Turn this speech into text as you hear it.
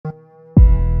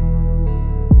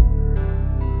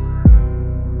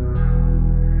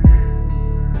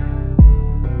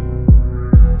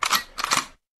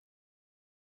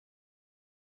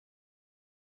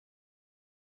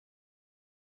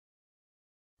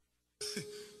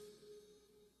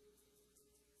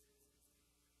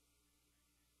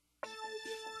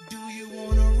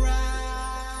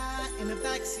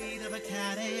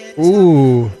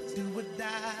Ooh.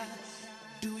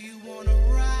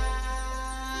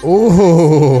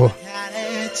 Ooh.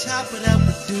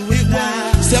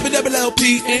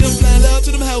 7-LP-M, flying out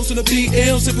to them house in the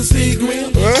PM, sipping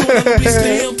cigarette,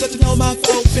 touching on my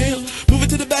phone film, moving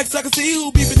to the back so I can see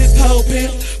who beeping this whole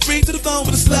pimp. Free to the phone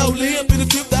with a slow limp, in a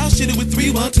trip out shitting with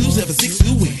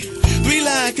 312-762.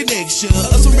 3-line connection,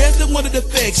 us arrest that wanted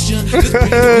affection. Just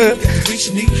bring the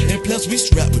weed, need, and plus we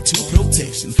strapped with 2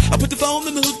 protections. I put the phone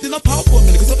in the hook, then I pop for a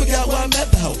minute, cause I forgot why I'm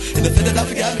at the hoe. And the fact that I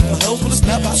forgot if my hoes wanna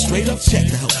snap, I straight up check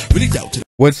the hoe. Really doubt it.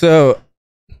 What's up?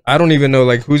 I don't even know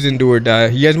like who's in Do or Die.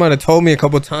 You guys might have told me a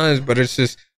couple times, but it's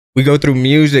just we go through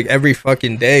music every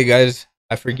fucking day, guys.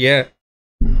 I forget.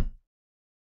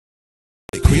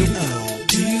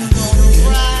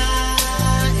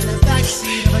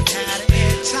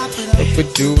 What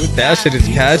would do with that shit is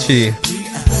catchy.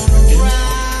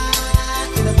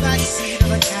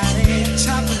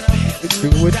 Do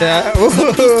with that.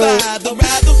 The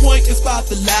ride point is about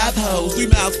the live hoes, 3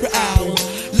 miles per hour.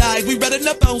 Like we running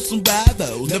up on some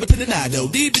rivals. Never to deny though,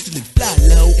 these bitches live fly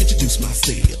low. Introduce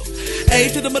myself. A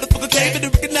to the motherfucker came and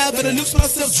recognize, but I lose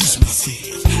myself, juice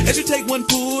myself. As you take one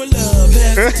pull up,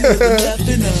 pass it to the left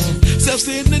and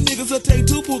self-sitting the niggas will take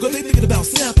 2 pull, cause they thinking about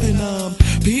selfing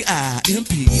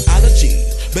P-I-M-P, ology.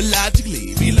 But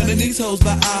logically, we learning these hoes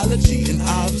biology, and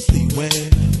obviously, well,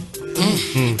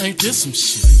 ain't this some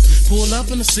shit? Pull up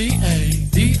in the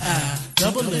C-A-D-I-double-L,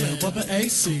 bumpin'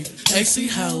 A-C. A-C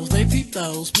hoes, they peep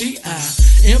those,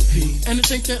 P-I-M-P. And they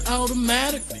think that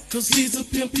automatically, cause he's a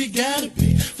pimp, he gotta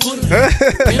be. For the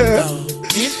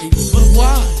M-O-N-E, but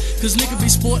why? Cause nigga be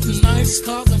sporting nice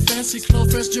cars and fancy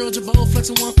clothes, fresh Georgia bowl,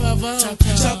 flexing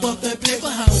 150. Chop up that paper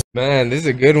house. Man, this is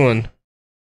a good one.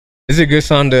 This is a good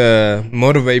song to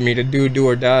motivate me to do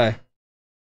or die.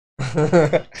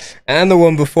 And the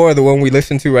one before, the one we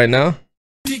listen to right now.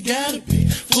 You gotta be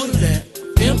full of that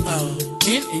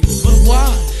M-O-N-E, but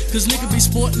why? Cause nigga be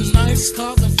sporting nice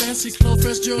cars and fancy clothes,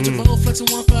 fresh Georgia bowl, flexing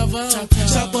 150.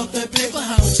 Chop up that paper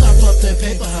house, chop up that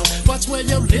paper house. Watch where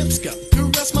your lips go,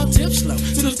 caress my tips slow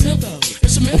to the tempo.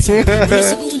 It's a mental,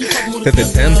 when you fucking with to the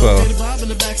tempo. Get a vibe in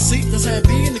the back seat, that's how it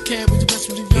be in the cab with your best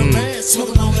with your young man.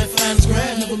 Smoking on that finest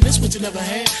grad, never miss what you never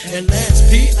had. And last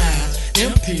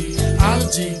P-I-M-P,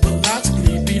 ology, but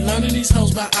logically be learning these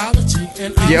hoes biology.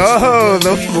 And yo,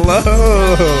 the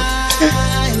flow.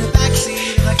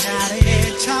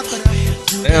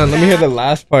 Damn, let me hear the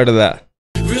last part of that.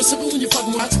 Real simple when you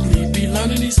fucking logically be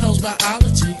learning these hoes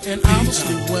biology. And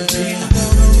obviously, well,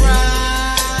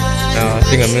 no, I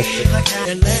think I missed it.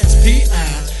 And last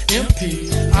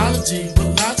P-I-M-P, ology, but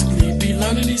logically be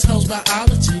learning these hoes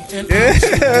biology. And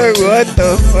what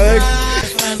the fuck?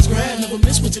 Never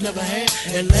miss what you never had.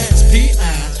 And last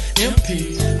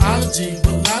P-I-M-P, ology,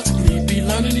 but logically be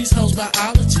learning these hoes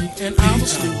biology. And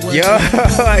obviously, well, yo,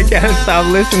 I can't stop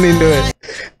listening to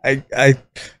it.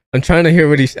 I'm trying to hear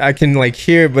what he's. I can like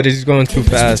hear, but it's going too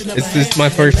fast. It's just my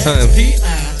first time.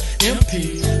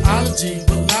 P-I-M-P, ology,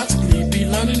 but logically be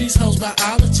learning these hoes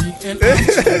biology. And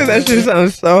that shit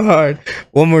sounds so hard.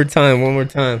 One more time, I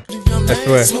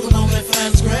swear. Smoking on that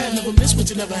finest grad, never miss what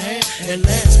you never had. And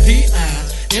last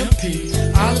P-I-M-P,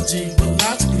 ology, but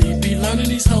logically be learning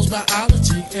these hoes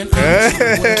biology. And yeah,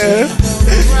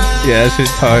 that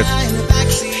shit's hard.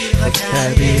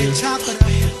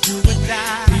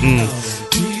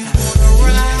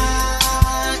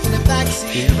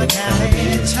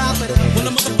 When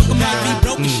a motherfucker might be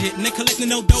broke and shit, and they collecting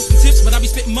no dope and tips, but I be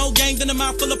spitting more game than a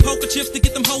mouth full of poker chips to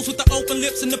get them hoes with the open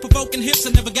lips and the provoking hips.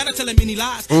 I never gotta tell them any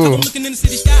lies. I'm looking in the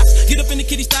city skies, get up in the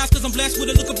kitty styles, cause I'm blessed with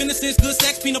a look of innocence, good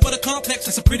sex, peanut butter complex,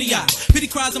 that's a pretty eye. Pity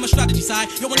cries on my strategy side.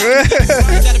 Yo, when I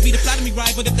gotta be the flat of me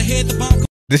right, but if the head the bomb.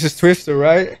 This is Twister,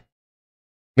 right?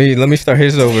 Let me start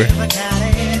his over.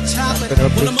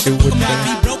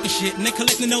 Shit, and they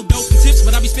collecting no dope and tips,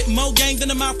 but I be spitting more game than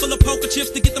a mouth full of poker chips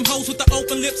to get them hoes with the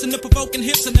open lips and the provoking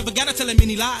hips. I never gotta tell them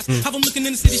any lies. Have them looking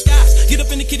in the city skies, get up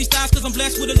in the kitty styles, cause I'm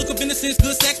blessed with a look of innocence,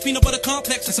 good sex, peanut butter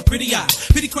complex, that's a pretty eye.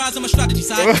 Pity cries on my strategy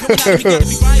side. Gotta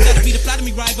be right, gotta be the flat of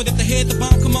me right, but if the head the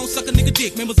bomb, come on, suck a nigga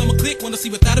dick. Members on my click, wanna see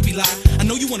what that'll be like. I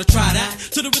know you wanna try that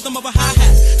to the rhythm of a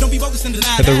hi-hat. Don't be bogus in the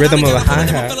line. To the rhythm of a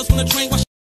hi-hat.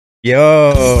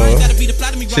 Yo,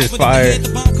 shit's fire.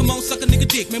 Come on, suck a nigga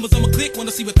dick. Members on my click, wanna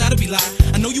see what that'll be like.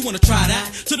 I know you wanna try that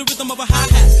to the rhythm of a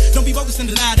hi-hat. Don't be bogus and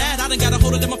deny that. I done got a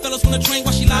hold of them, my fellas wanna train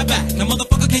while she lie back. Now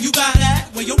motherfucker, can you buy that?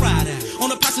 Where you ride at?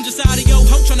 On the passenger side of yo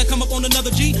ho, tryna come up on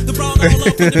another G. The broad all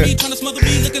up under me, tryna smother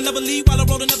me, looking lovely while I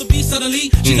roll another B.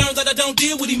 Suddenly, she learned that I don't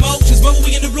deal with emotions. But when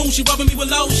we in the room, she rubbing me with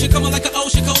lotion, coming like an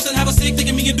ocean coast and have a sick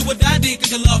thinking me and do what I did,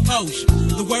 cause you love potion.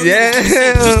 The word is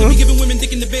just to be giving women dick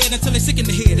in the bed until they sick in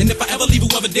the head. And if I ever leave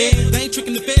whoever dead. They ain't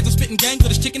tricking the feds, I'm spitting gang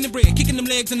with a chicken and bread. Kicking them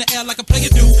legs in the air like a player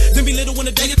do. Then be little in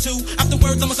a day or two.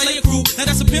 Afterwards, I'ma slay a crew. Now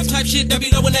that's a pimp type shit that be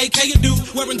low in AK and do.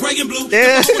 Wearing gray and blue.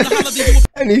 Yeah.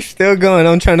 And he's still going.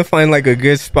 I'm trying to find like a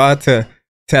good spot to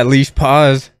at least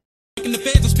pause. In the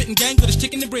feds, I'm spitting gang with a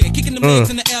chicken and bread. Kicking them legs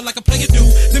in the air like a player do.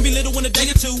 Then be little in a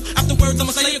day or two. Afterwards,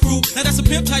 I'ma slay a crew. Now that's a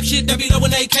pimp type shit that be low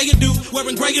in AK and do.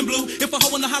 Wearing gray and blue. If a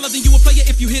hoe in the holler, then you a player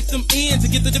if you hit them ends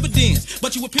and get the dividends.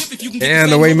 But you a pimp if you can get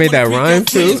the way he made that rhyme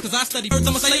too. Cause I study first,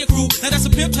 I'ma slay a crew. Now that's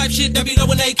a pimp type shit that be low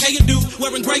in AK and do.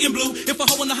 Wearing gray and blue. If a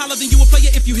hoe in the holler, then you a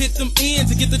player if you hit them ends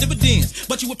and get the dividends.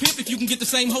 But you a pimp if you can get the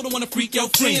same hoe, don't wanna freak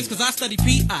your friends. Cause I study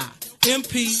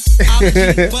P.I.M.P.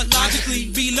 But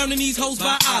logically, be learning these hoes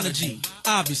biology.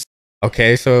 Obviously.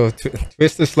 Okay, so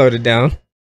Twista slowed it down.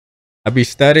 I be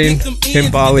studying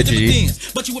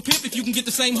pimpology. But you a pimp if you can get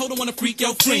the same hoe, don't wanna freak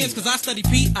your friends. Cause I study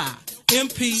P.I.M.P.ology.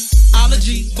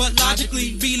 But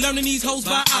logically, be learning these hoes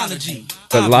biology.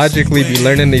 But logically, be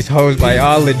learning these hoes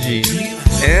biology.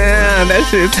 Yeah, that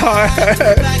shit's hard.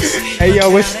 Hey, yo,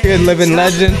 what's good, Living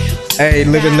Legend? Hey,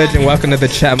 Living Legend, welcome to the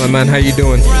chat, my man. How you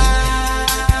doing?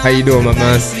 How you doing, my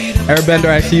man? Airbender,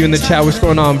 I see you in the chat. What's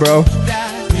going on, bro?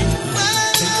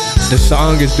 The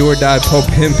song is Do or Die,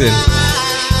 Pimpin.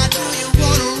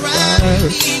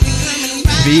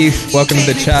 V, welcome to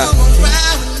the chat.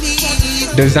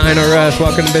 Designer Rush,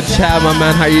 welcome to the chat, my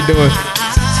man. How you doing?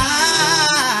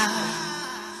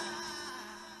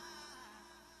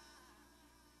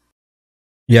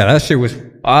 Yeah, that shit was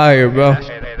fire, bro. That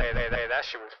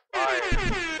shit was fire.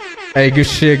 Hey, good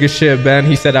shit, Ben.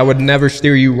 He said I would never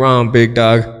steer you wrong, big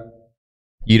dog.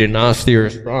 You did not steer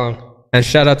us wrong. And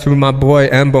shout out to my boy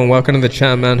M-Bone. Welcome to the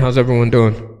chat, man. How's everyone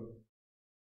doing?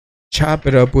 Chop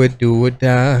it up with Do or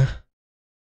Die.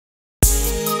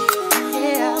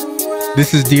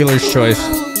 This is Dealer's Choice.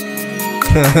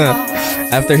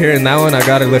 After hearing that one, I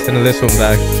gotta listen to this one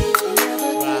back.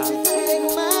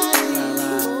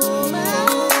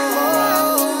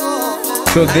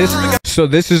 So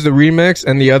this is the remix,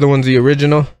 and the other one's the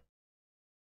original.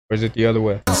 Or is it the other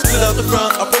way?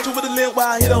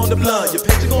 Why hit on the blunt? Your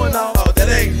picture going off. Oh, that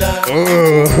ain't done.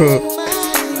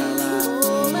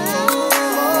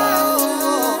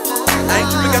 I ain't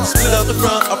tripping, got to split out the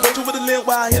front. Approach you with a limp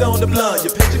while I hit on the blunt.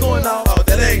 Your picture going off. Oh,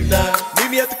 that ain't done.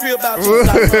 Meet me at the crib about 2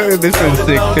 This one's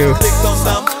sick too.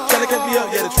 Trying to catch me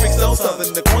up, yeah, the tricks on something.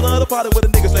 In the corner of the party with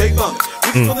a nigga straight bumming.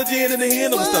 Reaching from the gin and the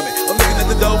hand on the stomach. I'm looking at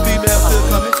the dope, female still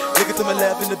coming. Looking to my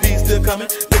left and the beat still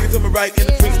coming. Looking to my right and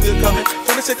the drink still coming.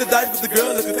 Trying to shake the dice with the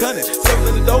girl looking cunning. Something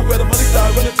in the dope where the money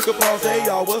started running. Took a pause, hey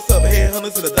y'all, what's up? Head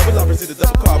hunters in the double opera, see the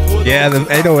double car pulled. Yeah, the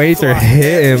 808s are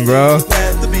hitting, bro.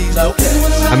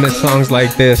 I miss songs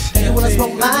like this.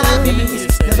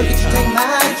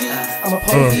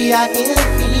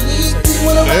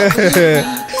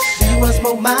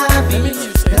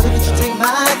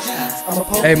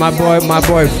 Hey, my boy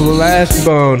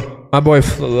Flashbone. My boy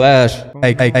Flash.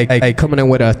 Hey, coming in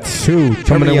with a 2.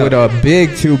 Coming in with a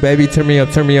big 2, baby. Turn me up.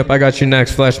 I got you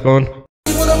next, Flashbone.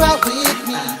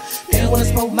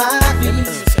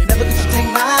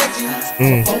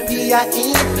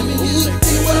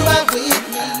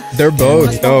 They're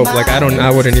both dope. Like I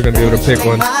wouldn't even be able to pick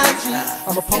one.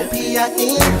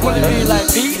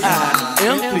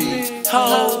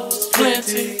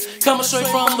 Plenty, coming straight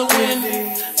from the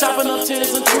windy, chopping up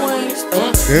 10s and 20s.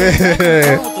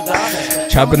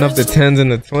 Chopping up the 10s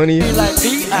and the 20s. Like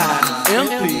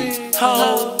P.I.M.P.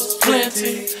 Hoes,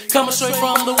 plenty, coming straight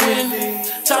from the windy,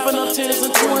 chopping up 10s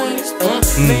and 20s.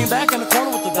 Lean back in the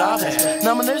corner with the dog hat,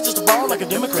 nominated just to ball like a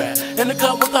Democrat. In the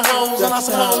cup with the hoes, and I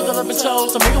suppose that I've been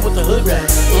chose to mingle with the hood rat.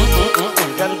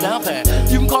 Got it down pat.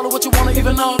 You can call it what you wanna,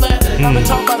 even know that. I've been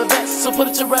taught by the best, so put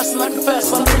it to rest and I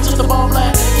confess. I'm just a ball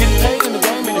black, getting paid in the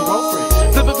game, meaning broke free.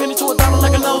 Flip a penny to $1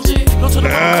 like an OG. Go to the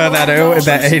that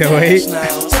 808.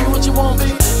 Tell me what you want, be.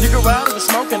 You can ride in the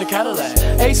smoke in a Cadillac.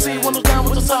 AC windows down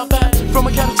with the top hat. From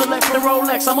a Cadillac to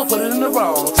Rolex, I'ma put it in the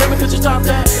roll. Tell me could you top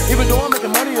that? Even though I'm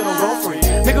making money, it don't go free.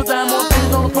 Nickel down, more things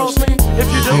don't approach me. If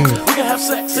you do, we can have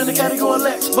sex in the category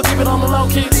Lex, but keep it on the low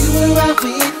key.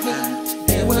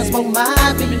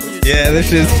 Yeah, this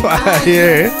shit's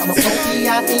fire.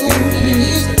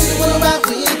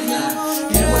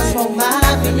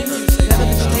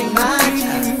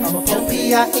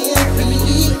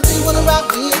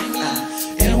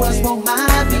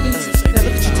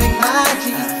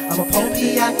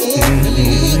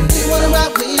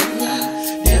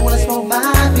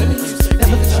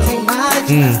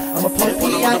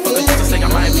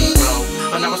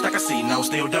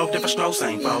 Still dope, different strokes,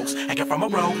 same folks. I get from a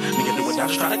road, nigga do it down,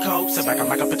 just try to cope. Sit back, I'm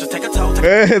like a picture, take a toe.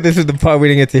 This is the part we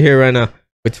didn't get to hear right now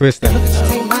with Twista.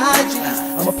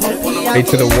 A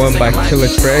to the 1 by Killer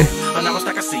Trey.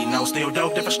 Still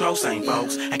dope, different strokes, same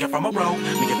folks. Hanging from a rope,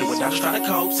 me get do it down, just try to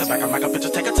cope. Sit back, I make a picture,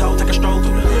 take a toe, take a stroll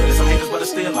through the hood. There's some haters, but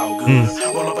it's still all good.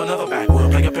 Roll up another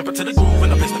backwood, play a pimper to the groove,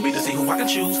 and a place to be to see who I can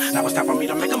choose. Now it's time for me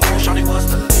to make a move. Shorty was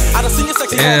the I done seen your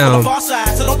sexy on the far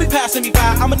side, so don't be passing me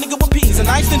by. I'm a nigga with peas, and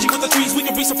I ain't stingy with the trees. We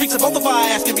can reach some freaks, and both of our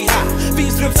ass can be hot.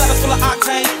 Bees, Pimp status full of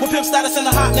octane. With Pimp status in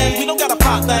the hot name, we don't got a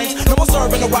pop thing. No more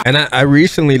serving the rock. And I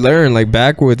recently learned like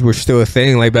backwoods were still a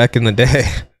thing, like back in the day.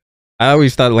 I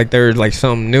always thought like there was like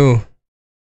something new.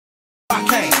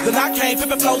 Then I came,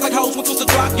 Pimpin' flows like hoes, which was a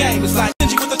drop game. It's like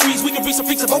stingy with the trees, we can reach some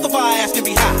freaks, and both of our ass can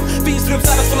be hot. Bees, Pimp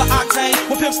status full of octane.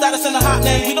 With Pimp status in the hot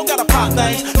name, we don't got a pop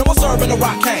thing. No more serving the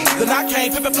rock cane. Then I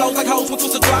came, Pimpin' flows like hoes, which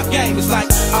was a drop game. It's like,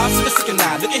 sick and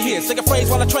now, look at here, sick a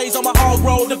phrase while I trays on my hog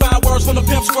roll. Divine words from the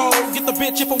pimp scroll. Get the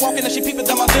bitch if I'm walking and she peeping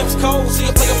down my lips cold. See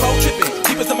a player pro tripping.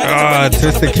 Deep as the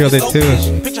Twisted killed it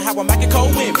too. Picture how I'm macking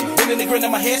cold women. Bending and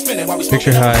grinning, my head spinning while we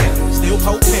Picture high. Still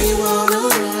potent.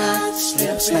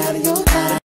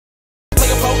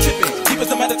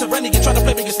 The Mediterranean trying to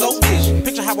play me in slow vision.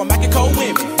 Picture how I'm macking cold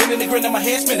women. Bending and grinning, my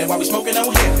head spinning while we smoking on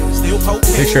him. Still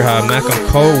potent. Picture how I'm macking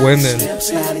cold women.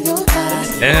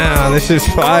 Damn, this is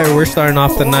fire. We're starting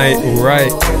off the night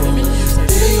right.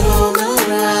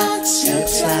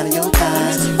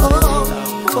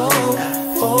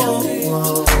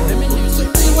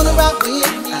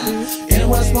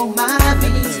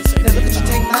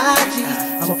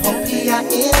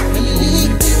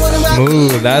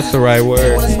 Smooth, that's the right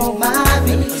word.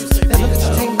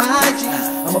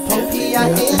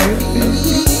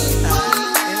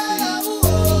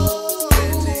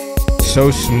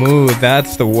 So smooth,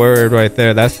 that's the word right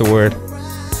there. That's the word.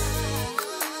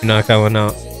 Knock that one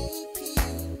out.